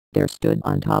There stood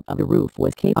on top of the roof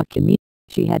was Kakami.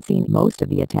 She had seen most of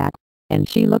the attack, and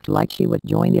she looked like she would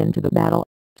join into the battle.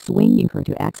 Swinging her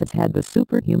two axes. Had the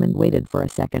superhuman waited for a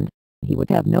second, he would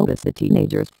have noticed the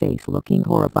teenager's face looking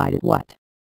horrified at what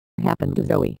happened to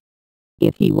Zoe.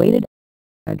 If he waited,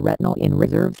 adrenaline in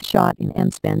reserves shot in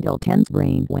and SPENDILTEN's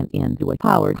brain went into a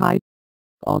powered high.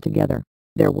 Altogether,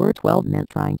 there were 12 men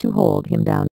trying to hold him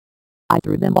down. I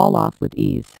threw them all off with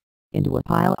ease, into a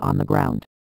pile on the ground.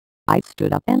 I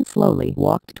stood up and slowly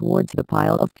walked towards the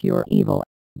pile of pure evil,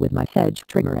 with my hedge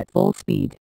trimmer at full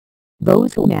speed.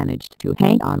 Those who managed to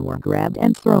hang on were grabbed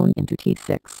and thrown into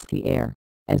T6 the air.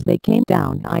 As they came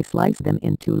down, I sliced them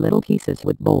into little pieces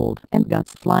with bolt and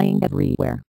guts flying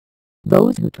everywhere.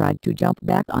 Those who tried to jump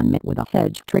back on me with a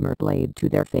hedge trimmer blade to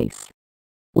their face.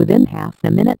 Within half a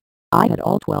minute, I had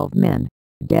all 12 men,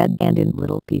 dead and in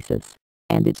little pieces,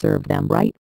 and it served them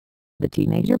right. The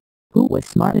teenager, who was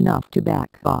smart enough to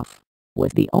back off,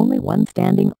 was the only one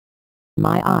standing.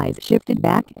 My eyes shifted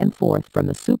back and forth from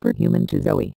the superhuman to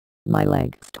Zoe, my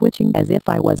legs twitching as if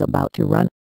I was about to run.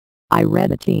 I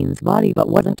read the teen's body but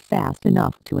wasn't fast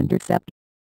enough to intercept.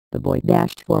 The boy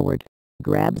dashed forward,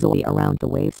 grabbed Zoe around the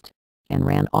waist, and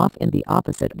ran off in the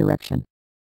opposite direction.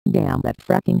 "Damn that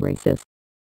fracking racist!"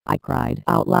 I cried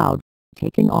out loud,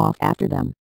 taking off after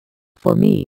them. For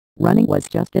me, running was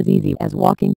just as easy as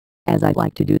walking, as I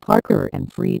like to do parkour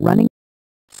and free running.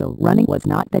 So running was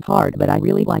not that hard, but I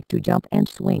really like to jump and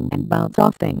swing and bounce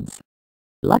off things.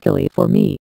 Luckily for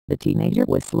me, the teenager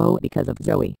was slow because of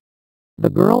Zoe. The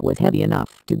girl was heavy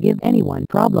enough to give anyone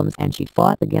problems, and she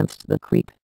fought against the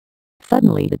creep.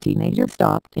 Suddenly the teenager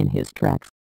stopped in his tracks.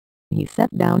 He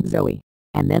set down Zoe,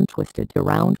 and then twisted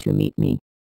around to meet me.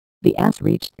 The ass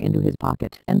reached into his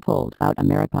pocket and pulled out a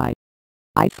maripide.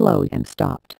 I slowed and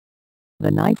stopped.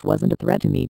 The knife wasn't a threat to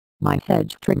me. My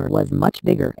hedge trimmer was much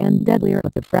bigger and deadlier,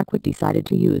 but the frackwit decided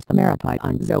to use the maripide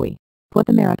on Zoe. "Put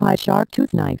the maripide shark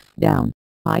tooth knife down,"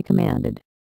 I commanded.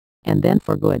 And then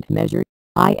for good measure,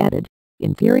 I added,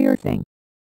 "Inferior thing."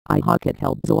 Hackett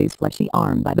held Zoe's fleshy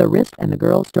arm by the wrist and the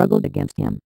girl struggled against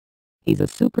him. "He's a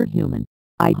superhuman,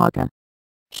 Ihaka,"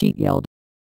 she yelled.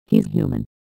 "He's human.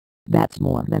 That's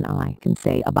more than I can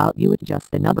say about you. It's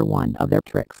just another one of their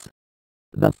tricks."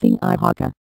 "The thing,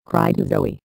 Ihaka," cried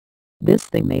Zoe. "This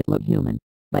thing may look human,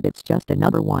 but it's just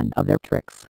another one of their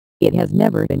tricks. It has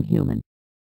never been human."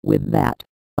 With that,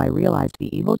 I realized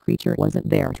the evil creature wasn't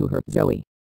there to hurt Zoe.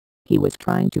 He was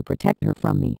trying to protect her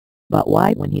from me, but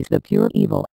why when he's the pure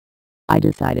evil? I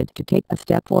decided to take a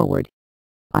step forward.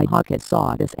 Hackett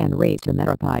saw this and raised the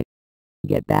maripide.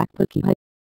 "Get back, Pookie.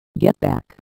 Get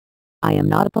back. I am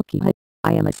not a Pookie.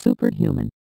 I am a superhuman,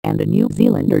 and a New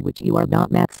Zealander, which you are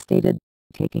not," Max stated,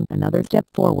 taking another step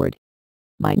forward.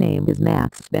 "My name is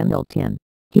Max SPENDILTEN."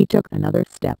 He took another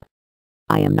step.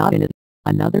 "I am not in it."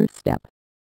 Another step.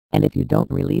 "And if you don't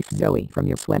release Zoe from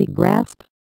your sweaty grasp,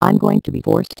 I'm going to be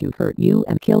forced to hurt you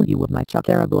and kill you with my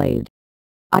chakra blade."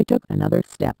 I took another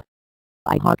step.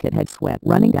 Hackett had sweat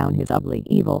running down his ugly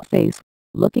evil face,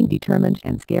 looking determined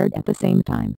and scared at the same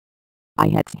time.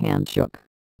 Hack's hand shook.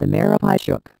 The maripide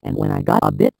shook, and when I got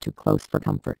a bit too close for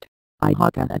comfort,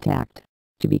 Hackett attacked.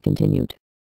 To be continued.